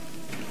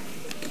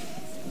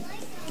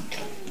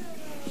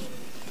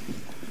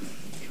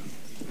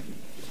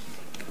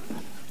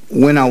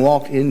When I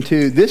walked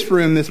into this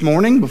room this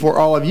morning, before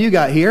all of you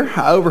got here,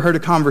 I overheard a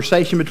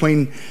conversation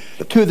between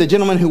two of the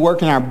gentlemen who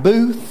work in our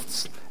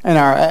booths,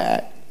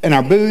 and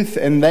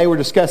they were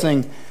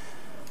discussing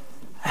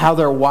how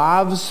their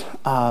wives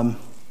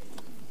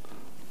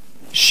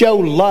show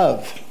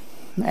love.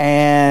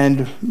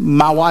 And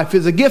my wife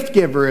is a gift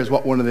giver, is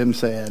what one of them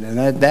said.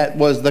 And that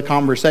was the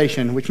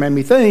conversation, which made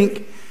me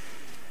think,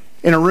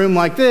 in a room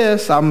like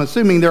this, I'm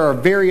assuming there are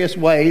various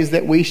ways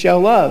that we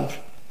show love.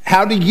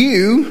 How do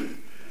you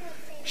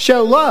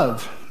show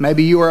love?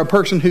 Maybe you are a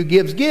person who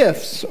gives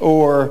gifts,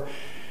 or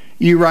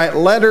you write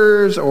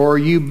letters, or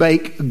you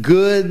bake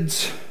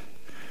goods.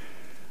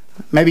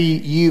 Maybe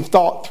you've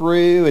thought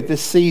through at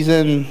this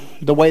season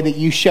the way that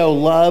you show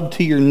love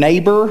to your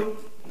neighbor.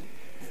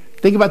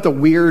 Think about the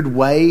weird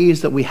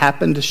ways that we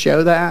happen to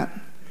show that.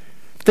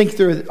 Think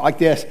through it like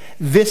this.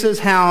 This is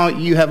how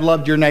you have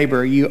loved your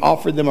neighbor. You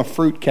offered them a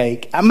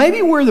fruitcake.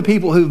 Maybe we're the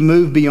people who've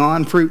moved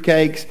beyond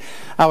fruitcakes.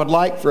 I would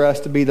like for us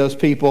to be those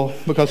people,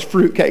 because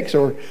fruitcakes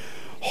are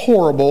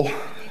horrible.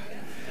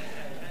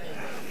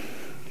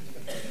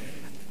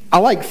 I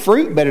like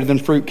fruit better than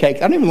fruitcakes. I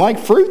don't even like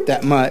fruit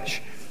that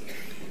much.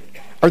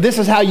 Or this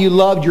is how you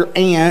loved your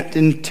aunt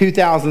in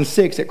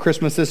 2006 at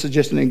Christmas. This is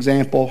just an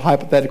example,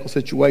 hypothetical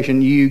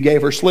situation. You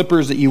gave her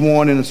slippers that you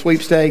won in a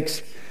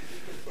sweepstakes.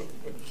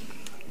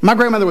 My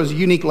grandmother was a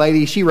unique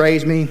lady. She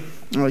raised me.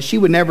 She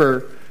would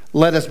never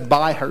let us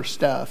buy her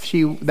stuff.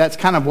 That's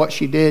kind of what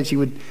she did. She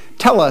would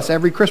tell us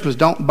every Christmas,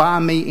 don't buy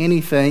me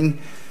anything.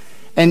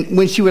 And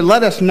when she would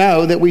let us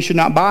know that we should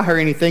not buy her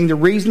anything, the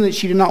reason that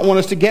she did not want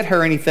us to get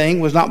her anything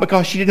was not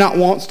because she did not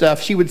want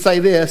stuff. She would say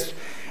this,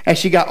 as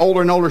she got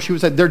older and older, she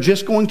would say, they're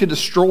just going to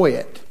destroy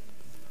it.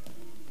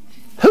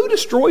 Who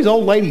destroys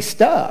old lady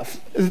stuff?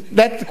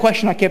 That's the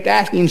question I kept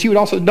asking. And she would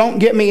also, don't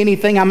get me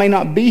anything, I may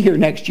not be here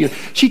next year.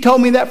 She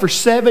told me that for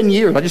 7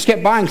 years. I just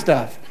kept buying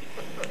stuff.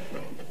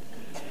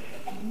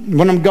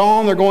 When I'm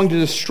gone, they're going to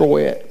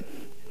destroy it.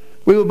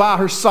 We would buy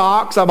her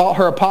socks. I bought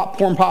her a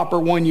popcorn popper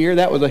one year.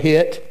 That was a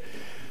hit.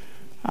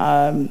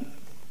 When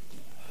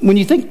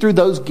you think through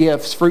those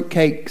gifts,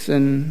 fruitcakes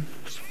and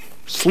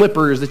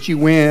slippers that you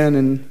win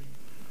and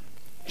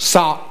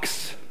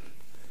socks,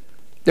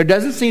 there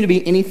doesn't seem to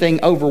be anything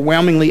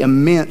overwhelmingly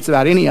immense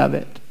about any of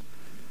it.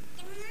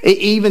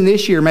 Even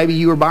this year, maybe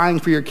you were buying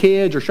for your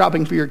kids or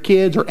shopping for your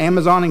kids or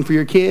Amazoning for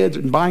your kids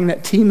and buying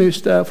that Temu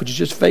stuff, which is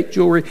just fake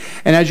jewelry.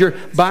 And as you're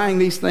buying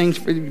these things,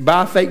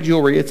 buy fake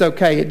jewelry. It's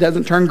okay. It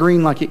doesn't turn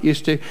green like it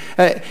used to.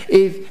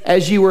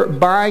 As you were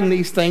buying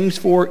these things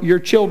for your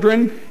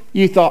children,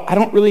 you thought, I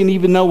don't really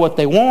even know what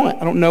they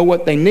want. I don't know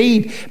what they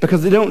need,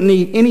 because they don't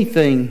need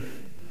anything.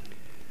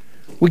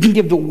 We can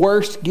give the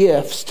worst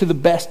gifts to the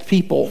best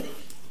people.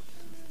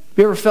 Have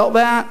you ever felt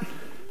that?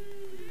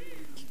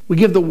 We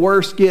give the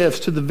worst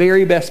gifts to the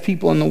very best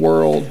people in the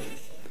world.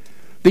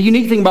 The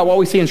unique thing about what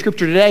we see in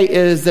Scripture today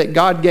is that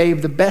God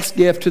gave the best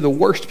gift to the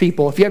worst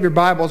people. If you have your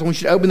Bibles, I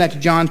want you to open that to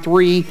John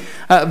 3,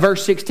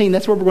 verse 16.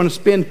 That's where we're going to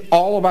spend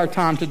all of our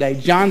time today.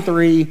 John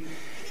 3,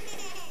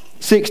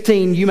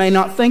 16. You may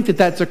not think that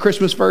that's a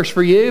Christmas verse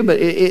for you, but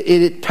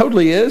it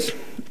totally is.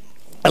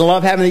 I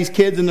love having these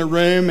kids in the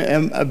room,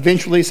 and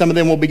eventually some of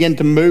them will begin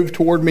to move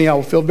toward me. I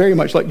will feel very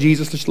much like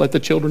Jesus. Just let the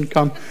children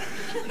come.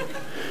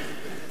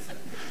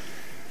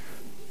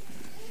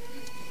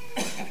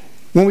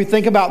 When we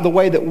think about the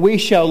way that we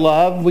show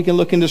love, we can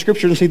look into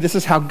Scripture and see this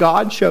is how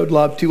God showed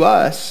love to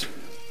us.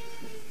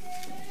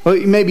 Well,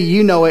 maybe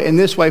you know it in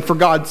this way: for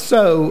God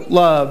so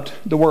loved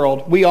the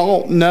world. We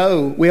all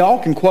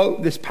can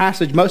quote this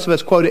passage. Most of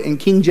us quote it in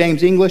King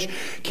James English,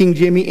 King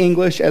Jimmy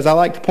English, as I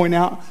like to point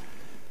out.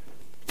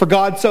 For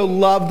God so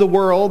loved the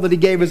world that he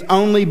gave his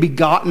only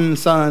begotten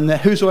Son,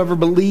 that whosoever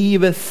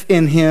believeth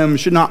in him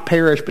should not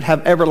perish but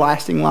have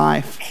everlasting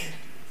life.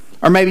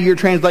 Or maybe your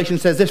translation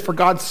says this: for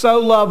God so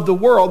loved the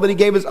world that he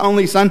gave his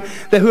only Son,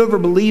 that whoever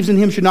believes in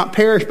him should not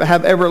perish but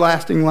have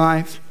everlasting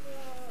life.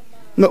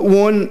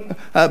 One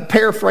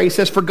paraphrase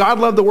says, for God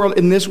loved the world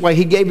in this way: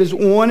 he gave his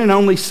one and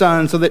only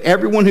Son, so that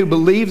everyone who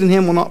believes in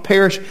him will not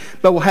perish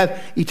but will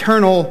have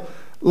eternal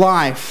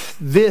life.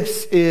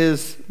 This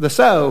is the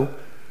so.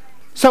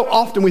 So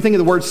often we think of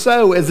the word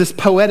so as this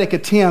poetic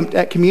attempt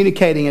at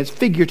communicating as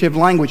figurative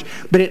language,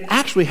 but it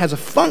actually has a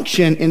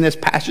function in this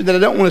passage that I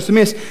don't want us to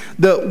miss.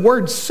 The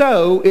word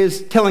so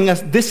is telling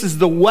us this is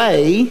the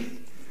way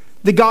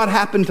that God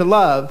happened to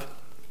love.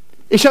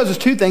 It shows us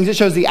two things. It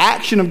shows the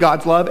action of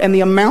God's love and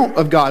the amount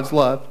of God's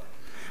love.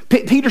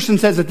 Peterson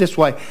says it this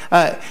way.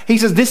 He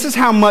says, this is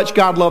how much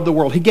God loved the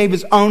world. He gave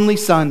his only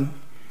Son.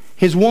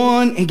 He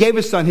gave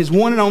his Son, his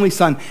one and only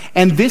Son.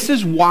 And this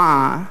is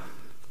why,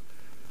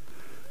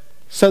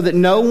 so that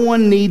no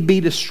one need be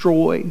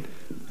destroyed.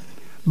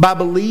 By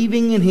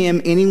believing in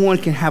him, anyone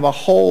can have a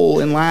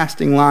whole and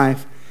lasting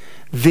life.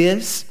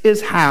 This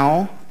is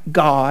how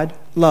God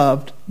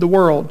loved the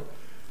world.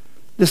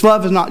 This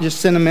love is not just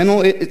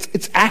sentimental,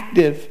 it's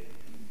active.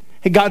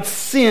 God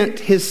sent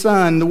his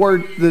Son.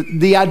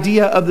 The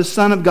idea of the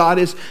Son of God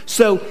is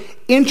so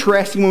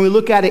interesting when we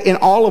look at it in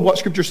all of what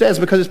Scripture says,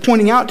 because it's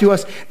pointing out to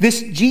us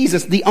this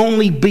Jesus, the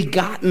only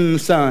begotten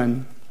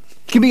Son.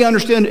 It can be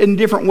understood in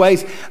different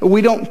ways.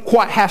 We don't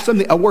quite have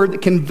a word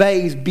that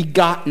conveys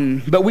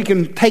begotten, but we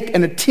can take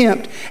an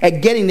attempt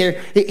at getting there.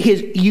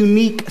 His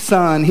unique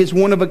son, his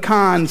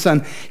one-of-a-kind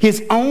son,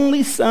 his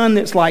only son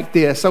that's like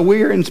this. So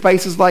we're in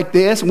spaces like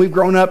this, and we've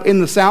grown up in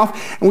the South,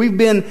 and we've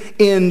been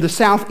in the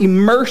South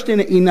immersed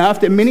in it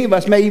enough that many of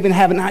us may even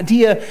have an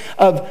idea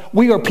of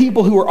we are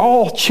people who are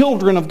all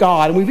children of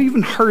God, and we've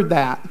even heard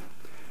that.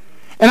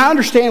 And I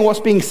understand what's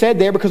being said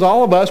there because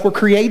all of us were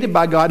created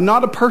by God.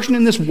 Not a person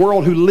in this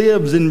world who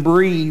lives and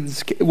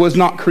breathes was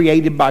not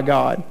created by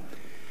God.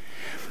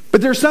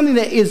 But there's something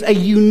that is a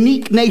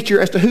unique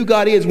nature as to who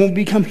God is when we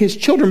become his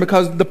children,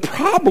 because the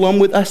problem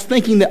with us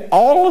thinking that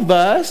all of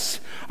us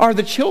are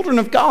the children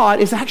of God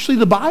is actually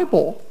the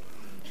Bible.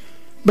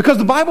 Because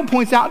the Bible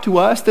points out to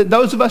us that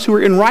those of us who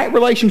are in right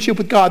relationship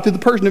with God through the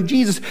person of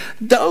Jesus,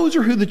 those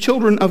are who the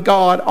children of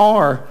God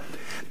are.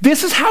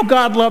 This is how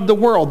God loved the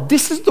world.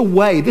 This is the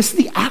way. This is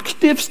the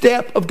active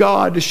step of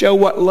God to show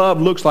what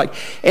love looks like.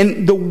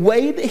 And the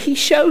way that he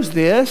shows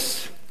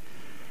this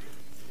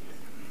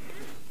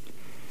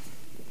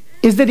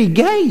is that he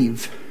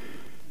gave.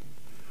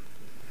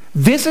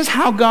 This is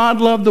how God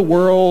loved the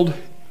world.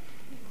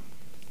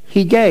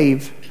 He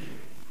gave.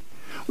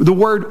 The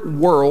word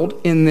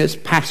world in this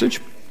passage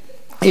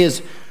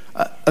is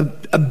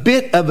a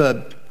bit of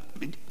a...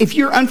 If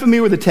you're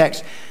unfamiliar with the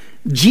text,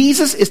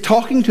 Jesus is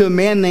talking to a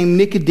man named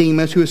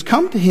Nicodemus who has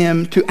come to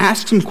him to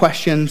ask some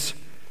questions.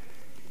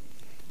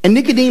 And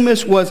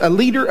Nicodemus was a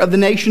leader of the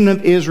nation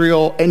of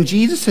Israel, and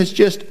Jesus has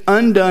just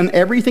undone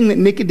everything that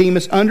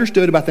Nicodemus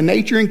understood about the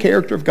nature and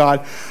character of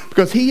God,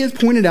 because he has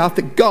pointed out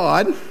that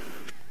God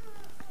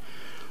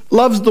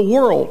loves the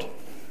world.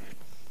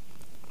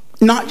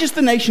 Not just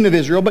the nation of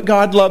Israel, but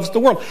God loves the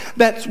world.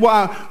 That's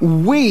why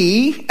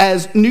we,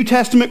 as New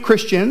Testament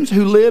Christians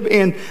who live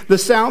in the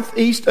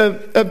southeast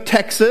of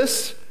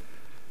Texas,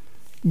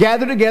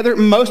 gather together.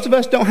 Most of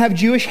us don't have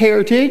Jewish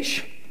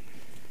heritage.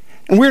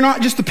 And we're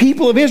not just the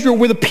people of Israel,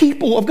 we're the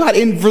people of God.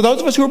 And for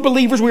those of us who are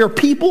believers, we are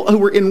people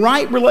who are in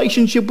right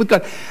relationship with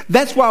God.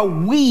 That's why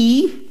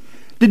we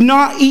did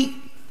not eat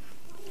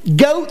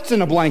goats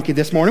in a blanket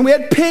this morning. We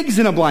had pigs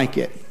in a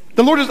blanket.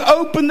 The Lord has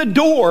opened the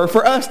door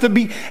for us to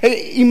be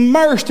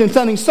immersed in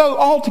something so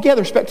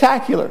altogether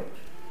spectacular.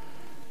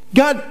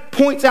 God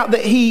points out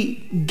that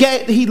he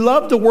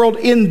loved the world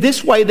in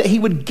this way, that he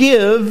would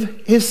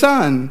give his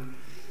son.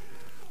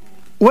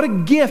 What a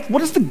gift. What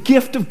does the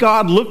gift of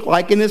God look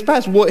like in this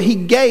passage? Well, he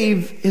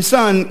gave his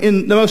son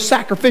in the most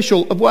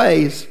sacrificial of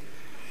ways.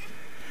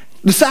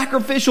 The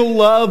sacrificial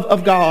love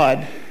of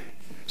God.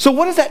 So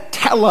what does that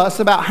tell us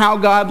about how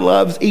God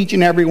loves each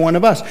and every one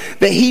of us?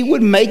 That he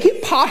would make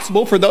it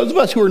possible for those of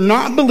us who are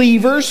not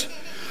believers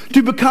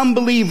to become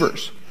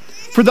believers.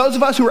 For those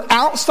of us who are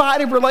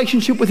outside of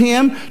relationship with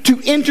him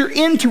to enter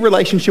into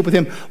relationship with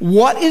him.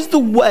 What is the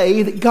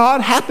way that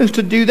God happens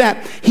to do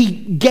that? He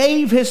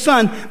gave his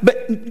son,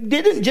 but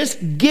didn't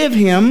just give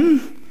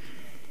him.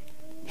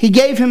 He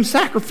gave him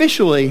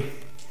sacrificially.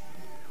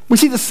 We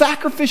see the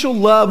sacrificial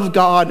love of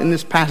God in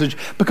this passage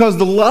because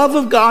the love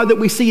of God that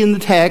we see in the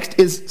text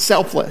is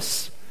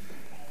selfless.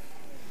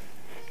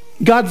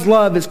 God's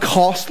love is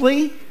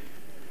costly.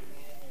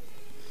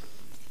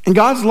 And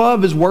God's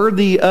love is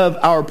worthy of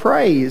our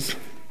praise,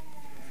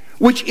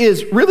 which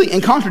is really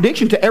in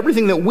contradiction to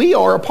everything that we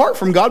are apart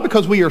from God,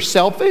 because we are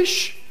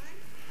selfish.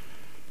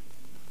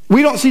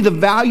 We don't see the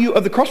value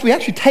of the cross. We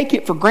actually take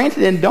it for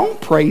granted and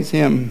don't praise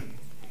him.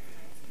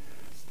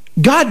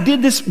 God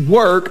did this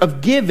work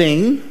of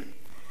giving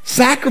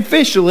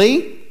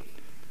sacrificially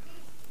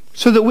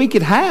so that we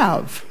could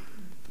have.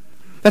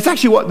 That's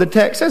actually what the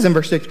text says in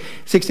verse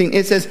 16.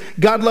 It says,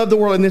 God loved the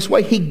world in this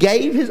way. He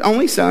gave his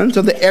only son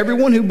so that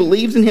everyone who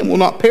believes in him will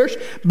not perish,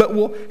 but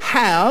will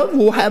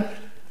have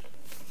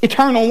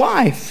eternal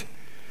life.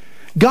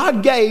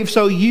 God gave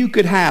so you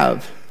could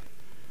have.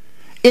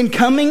 In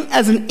coming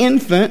as an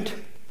infant,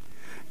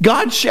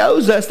 God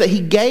shows us that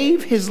he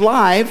gave his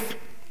life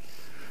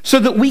so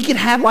that we could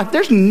have life.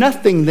 There's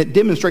nothing that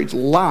demonstrates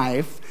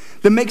life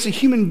that makes a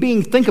human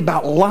being think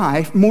about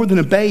life more than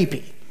a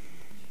baby.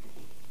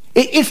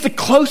 It's the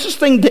closest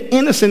thing to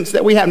innocence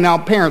that we have. Now,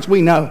 parents,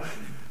 we know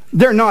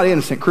they're not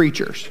innocent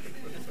creatures.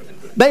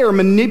 They are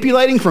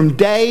manipulating from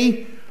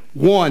day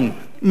one,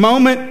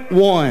 moment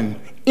one,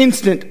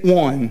 instant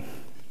one.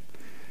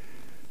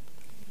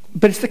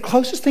 But it's the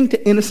closest thing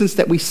to innocence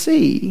that we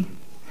see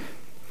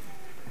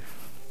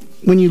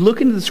when you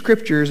look into the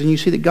scriptures and you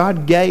see that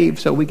God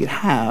gave so we could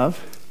have.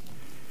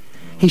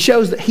 He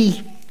shows that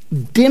he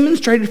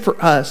demonstrated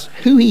for us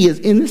who he is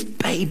in this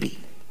baby,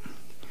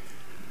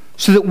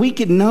 so that we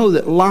could know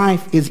that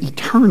life is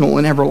eternal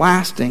and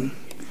everlasting.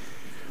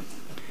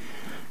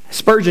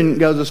 Spurgeon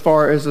goes as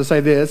far as to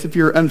say this. If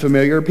you're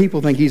unfamiliar,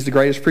 people think he's the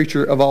greatest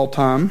preacher of all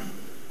time.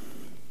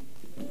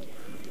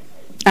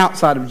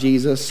 Outside of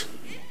Jesus,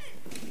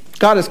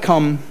 God has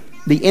come,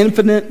 the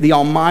infinite, the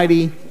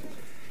almighty,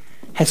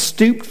 has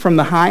stooped from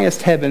the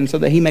highest heaven so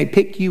that he may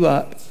pick you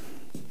up,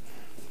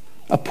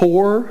 a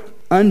poor,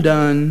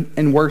 undone,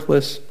 and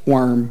worthless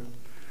worm.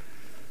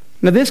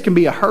 Now this can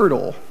be a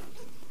hurdle.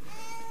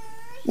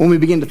 when we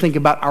begin to think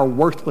about our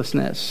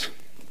worthlessness.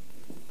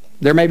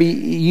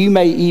 You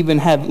may even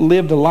have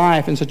lived a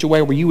life in such a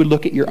way where you would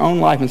look at your own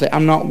life and say,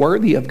 I'm not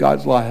worthy of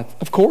God's love.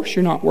 Of course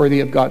you're not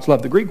worthy of God's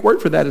love. The Greek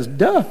word for that is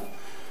duh.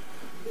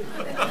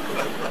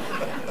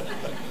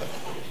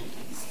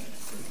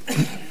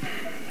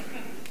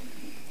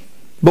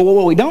 But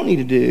what we don't need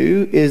to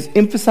do is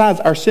emphasize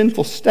our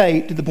sinful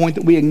state to the point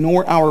that we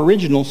ignore our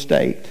original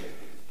state.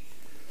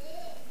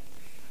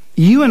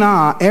 You and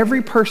I,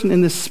 every person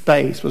in this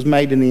space was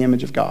made in the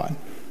image of God.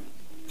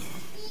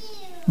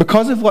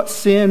 Because of what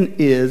sin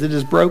is, it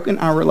has broken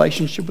our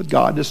relationship with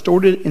God,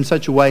 distorted it in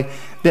such a way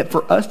that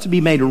for us to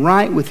be made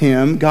right with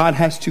Him, God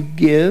has to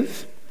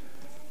give,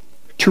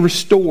 to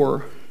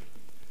restore.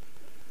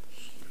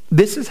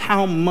 This is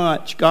how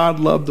much God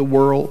loved the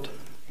world,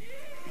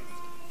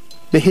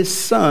 that His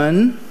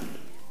Son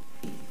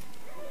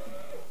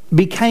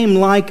became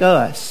like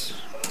us.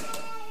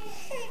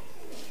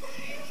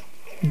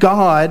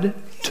 God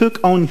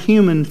took on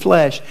human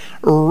flesh,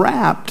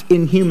 wrapped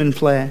in human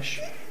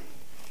flesh.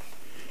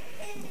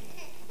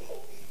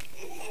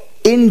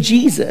 In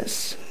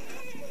Jesus,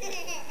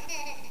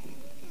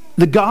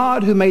 the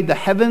God who made the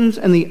heavens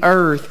and the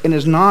earth and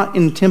is not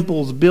in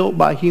temples built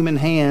by human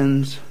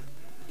hands,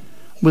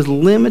 was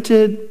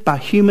limited by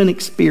human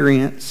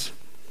experience.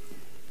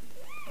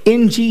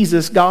 In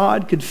Jesus,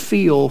 God could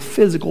feel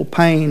physical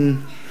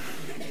pain.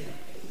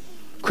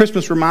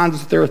 Christmas reminds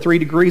us that there are 3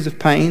 degrees of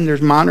pain.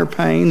 There's minor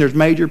pain, there's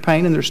major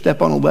pain, and there's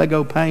step on a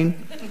Lego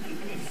pain.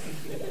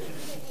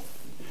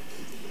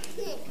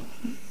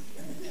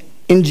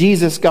 In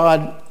Jesus,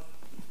 God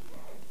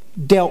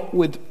dealt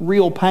with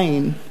real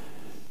pain.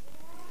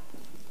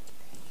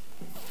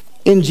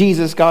 In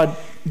Jesus, God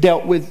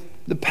dealt with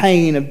the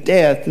pain of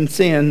death and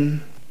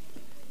sin.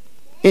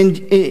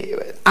 In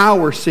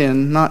our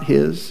sin, not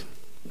His.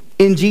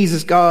 In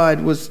Jesus,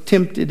 God was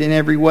tempted in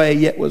every way,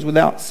 yet was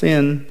without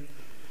sin.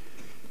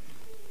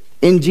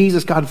 In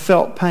Jesus, God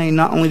felt pain.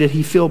 Not only did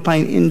He feel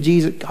pain, in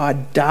Jesus,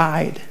 God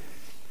died.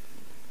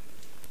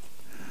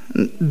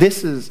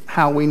 This is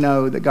how we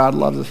know that God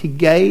loves us. He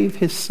gave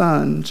His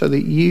Son so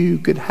that you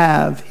could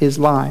have His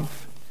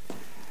life.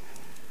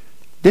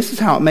 This is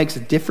how it makes a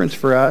difference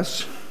for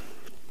us.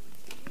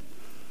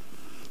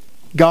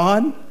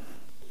 God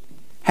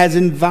has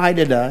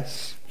invited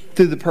us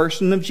through the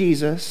person of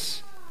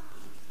Jesus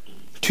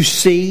to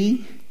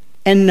see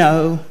and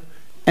know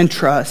and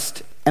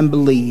trust and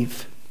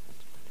believe.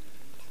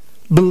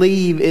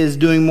 Believe is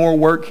doing more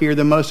work here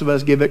than most of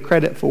us give it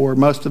credit for.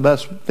 Most of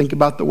us think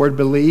about the word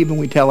believe and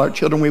we tell our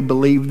children we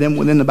believe them.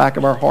 Within the back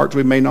of our hearts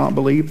we may not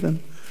believe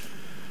them.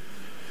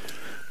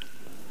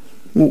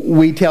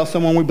 We tell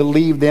someone we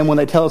believe them when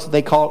they tell us that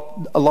they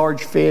caught a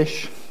large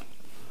fish.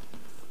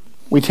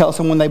 We tell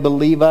someone they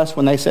believe us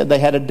when they said they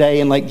had a day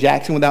in Lake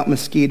Jackson without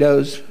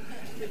mosquitoes.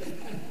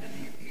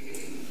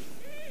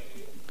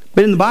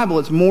 But in the Bible,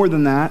 it's more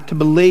than that. To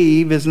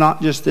believe is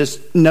not just this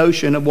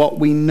notion of what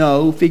we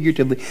know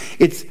figuratively.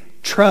 It's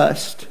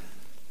trust.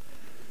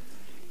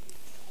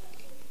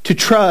 To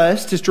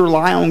trust is to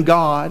rely on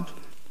God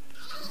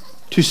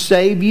to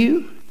save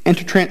you and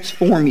to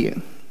transform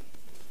you.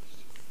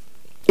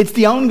 It's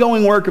the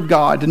ongoing work of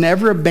God to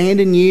never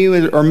abandon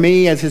you or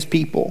me as His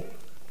people.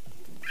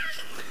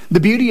 The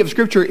beauty of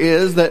Scripture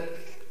is that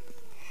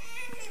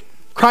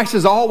Christ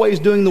is always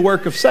doing the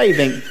work of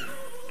saving.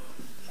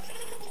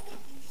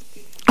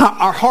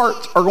 Our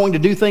hearts are going to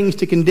do things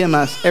to condemn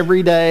us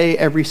every day,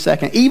 every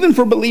second, even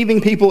for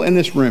believing people in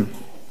this room.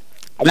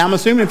 Now, I'm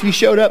assuming if you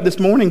showed up this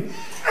morning,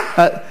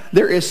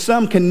 there is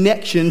some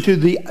connection to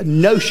the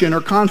notion or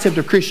concept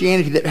of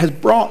Christianity that has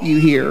brought you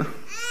here.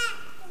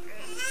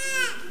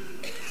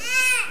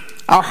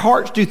 Our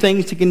hearts do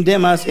things to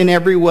condemn us in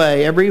every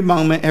way, every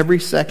moment, every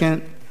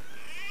second.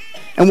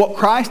 And what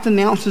Christ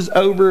announces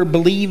over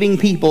believing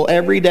people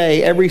every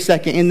day, every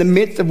second, in the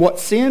midst of what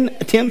sin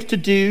attempts to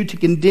do to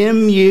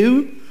condemn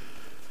you,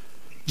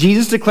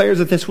 Jesus declares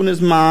that this one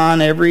is mine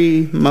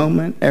every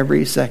moment,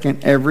 every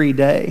second, every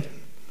day.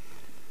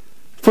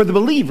 For the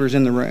believers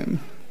in the room.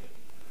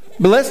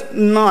 But let's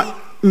not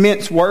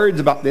mince words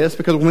about this,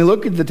 because when we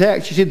look at the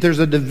text, you see that there's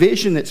a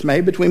division that's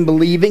made between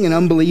believing and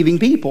unbelieving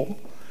people.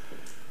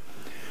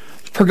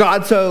 For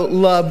God so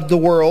loved the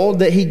world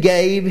that He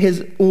gave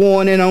His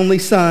one and only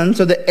Son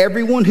so that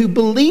everyone who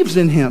believes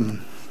in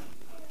Him,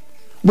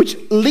 which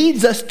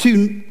leads us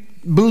to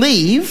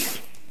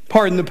believe,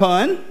 pardon the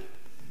pun,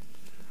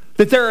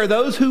 that there are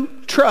those who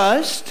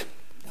trust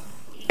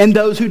and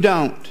those who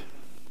don't.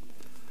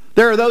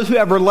 There are those who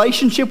have a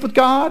relationship with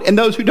God and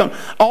those who don't.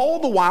 All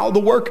the while, the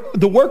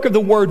work of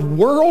the word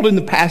world in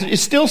the passage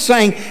is still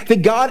saying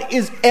that God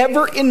is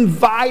ever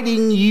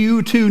inviting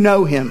you to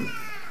know Him.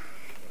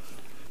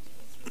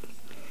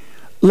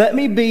 Let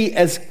me be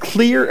as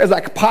clear as I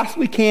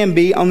possibly can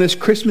be on this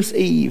Christmas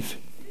Eve.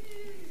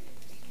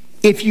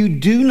 If you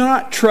do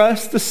not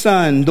trust the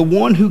Son, the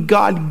one who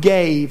God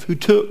gave, who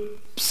took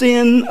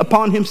sin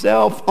upon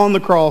Himself on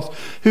the cross,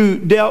 who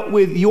dealt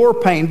with your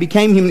pain,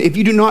 became human. If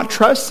you do not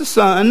trust the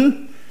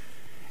Son,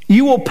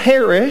 you will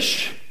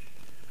perish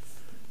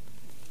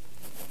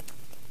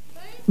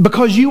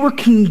because you were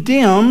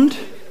condemned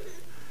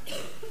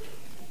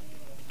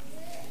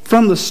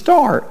from the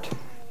start.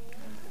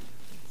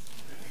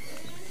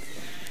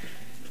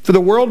 For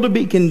the world to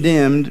be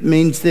condemned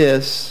means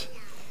this,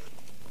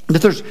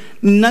 that there's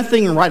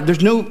nothing right,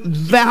 there's no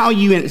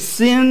value in it.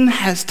 Sin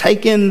has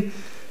taken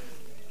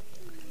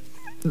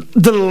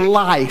the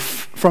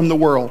life from the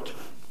world.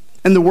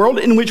 And the world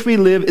in which we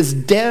live is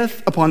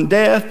death upon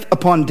death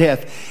upon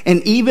death.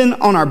 And even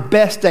on our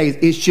best days,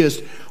 it's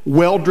just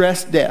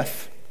well-dressed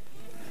death.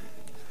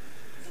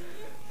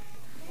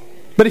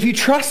 But if you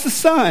trust the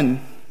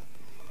Son,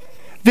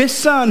 this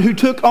Son who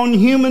took on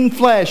human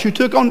flesh, who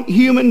took on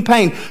human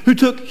pain, who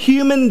took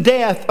human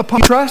death, upon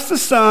trust the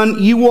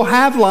Son, you will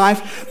have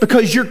life,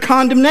 because your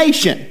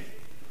condemnation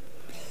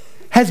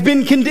has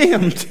been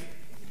condemned.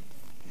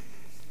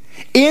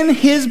 In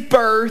his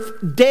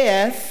birth,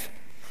 death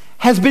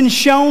has been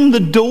shown the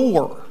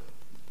door.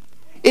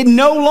 It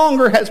no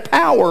longer has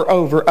power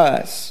over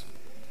us.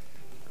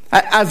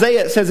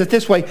 Isaiah says it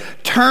this way,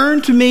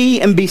 "Turn to me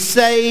and be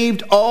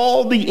saved,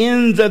 all the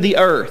ends of the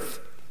earth.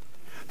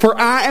 For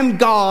I am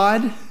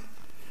God,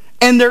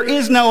 and there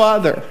is no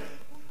other."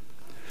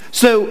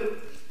 So,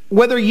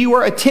 whether you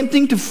are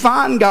attempting to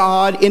find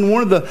God in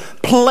one of the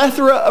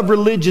plethora of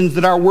religions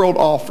that our world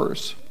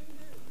offers,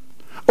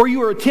 or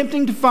you are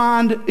attempting to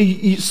find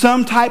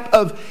some type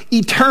of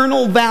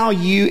eternal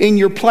value in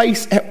your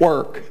place at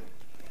work,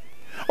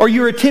 or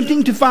you're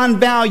attempting to find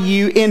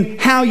value in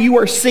how you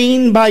are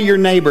seen by your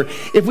neighbor,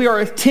 if we are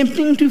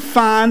attempting to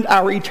find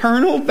our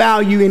eternal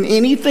value in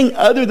anything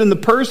other than the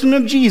person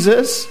of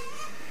Jesus,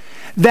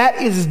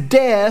 that is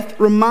death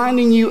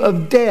reminding you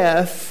of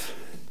death.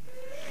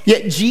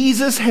 Yet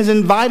Jesus has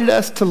invited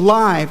us to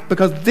life,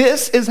 because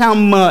this is how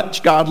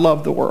much God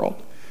loved the world.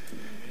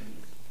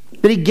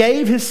 That he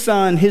gave his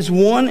Son, his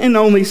one and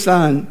only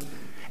Son.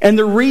 And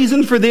the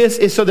reason for this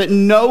is so that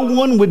no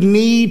one would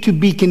need to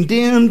be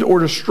condemned or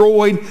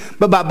destroyed,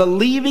 but by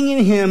believing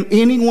in him,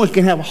 anyone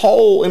can have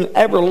whole and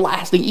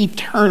everlasting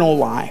eternal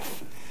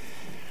life.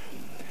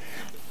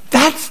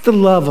 That's the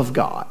love of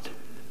God.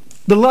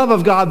 The love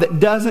of God that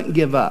doesn't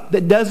give up,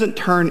 that doesn't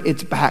turn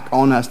its back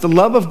on us. The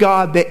love of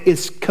God that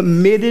is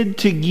committed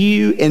to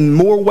you in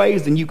more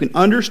ways than you can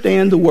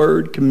understand the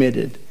word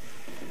committed.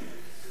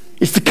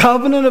 It's the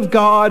covenant of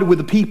God with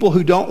the people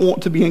who don't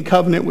want to be in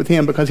covenant with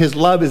him, because his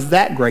love is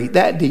that great,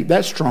 that deep,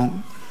 that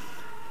strong.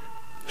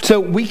 So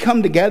we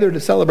come together to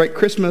celebrate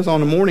Christmas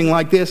on a morning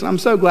like this, and I'm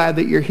so glad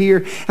that you're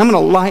here. I'm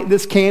going to light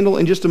this candle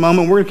in just a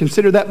moment. We're going to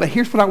consider that, but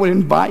here's what I would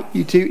invite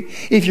you to.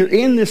 If you're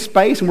in this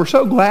space, and we're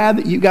so glad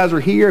that you guys are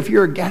here, if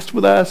you're a guest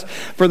with us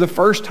for the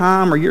first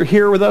time, or you're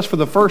here with us for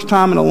the first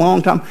time in a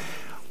long time,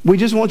 we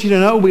just want you to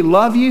know we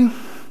love you,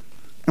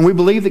 and we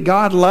believe that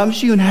God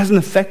loves you and has an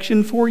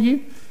affection for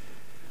you.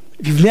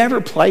 If you've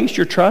never placed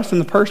your trust in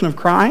the person of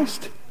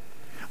Christ,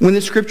 when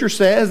the scripture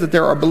says that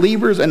there are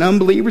believers and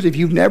unbelievers, if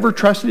you've never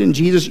trusted in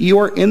Jesus, you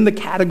are in the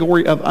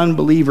category of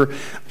unbeliever.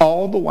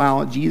 All the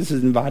while, Jesus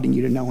is inviting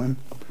you to know him.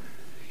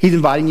 He's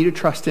inviting you to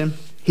trust him.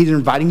 He's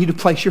inviting you to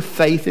place your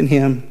faith in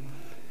him.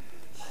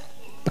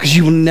 Because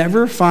you will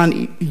never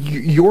find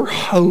your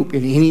hope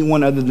in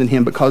anyone other than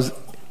him, because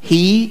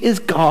he is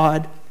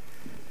God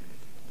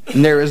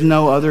and there is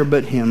no other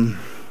but him.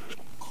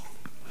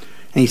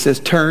 And he says,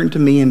 "Turn to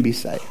me and be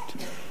saved,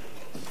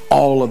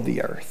 all of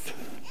the earth."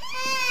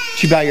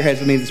 Would you bow your heads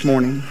with me this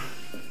morning?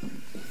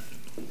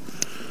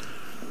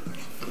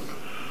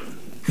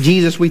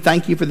 Jesus, we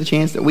thank you for the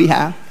chance that we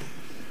have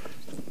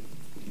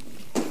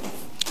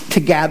to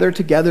gather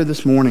together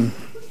this morning.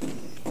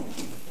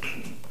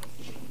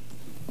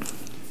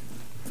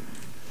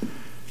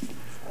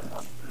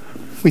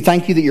 We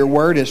thank you that your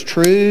word is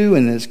true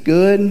and is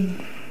good.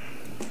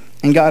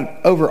 And God,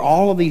 over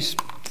all of these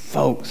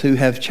folks who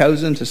have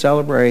chosen to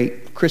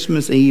celebrate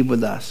Christmas Eve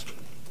with us,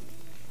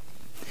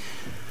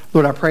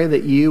 Lord, I pray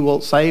that you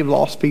will save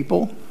lost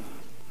people,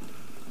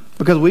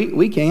 because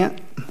we can't.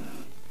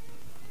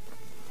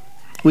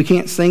 We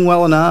can't sing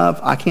well enough.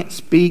 I can't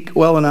speak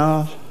well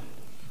enough.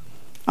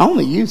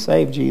 Only you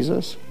save,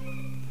 Jesus.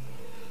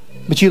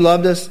 But you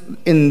loved us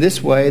in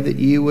this way, that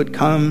you would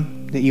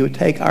come, that you would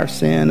take our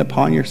sin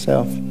upon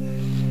yourself,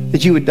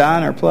 that you would die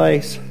in our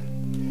place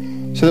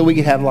so that we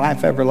could have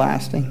life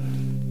everlasting.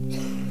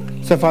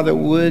 So, Father,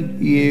 would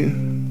you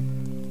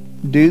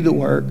do the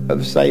work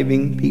of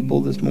saving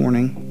people this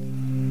morning?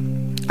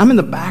 I'm in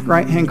the back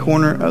right-hand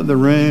corner of the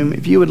room.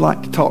 If you would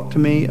like to talk to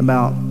me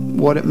about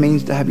what it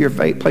means to have your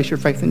faith, place your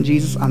faith in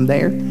Jesus, I'm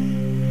there.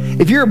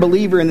 If you're a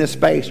believer in this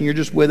space and you're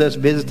just with us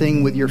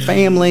visiting with your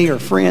family or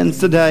friends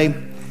today,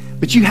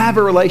 but you have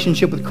a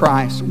relationship with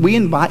Christ, we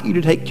invite you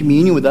to take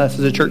communion with us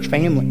as a church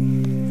family.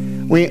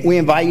 We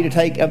invite you to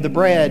take of the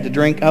bread, to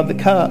drink of the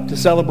cup, to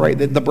celebrate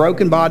that the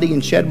broken body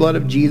and shed blood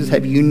of Jesus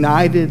have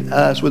united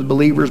us with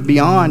believers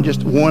beyond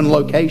just one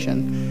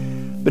location.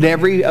 But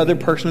every other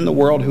person in the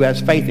world who has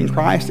faith in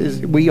Christ,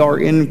 we are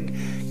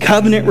in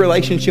covenant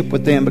relationship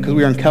with them, because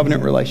we are in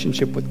covenant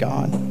relationship with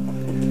God.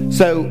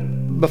 So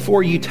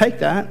before you take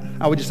that,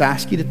 I would just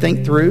ask you to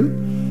think through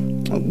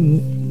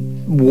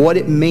what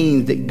it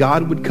means that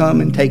God would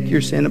come and take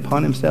your sin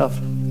upon himself.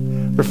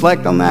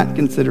 Reflect on that.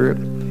 Consider it.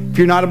 If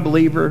you're not a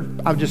believer,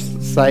 I'll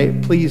just say,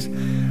 please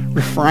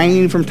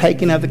refrain from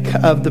taking of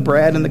the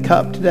bread and the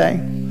cup today,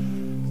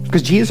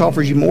 because Jesus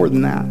offers you more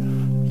than that.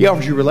 He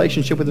offers you a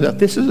relationship with himself.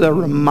 This is a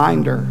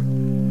reminder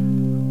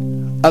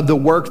of the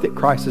work that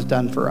Christ has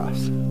done for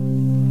us.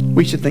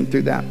 We should think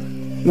through that.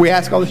 We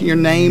ask all this in your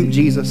name,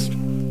 Jesus.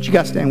 Would you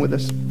guys stand with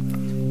us?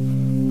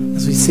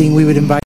 As we sing, we would invite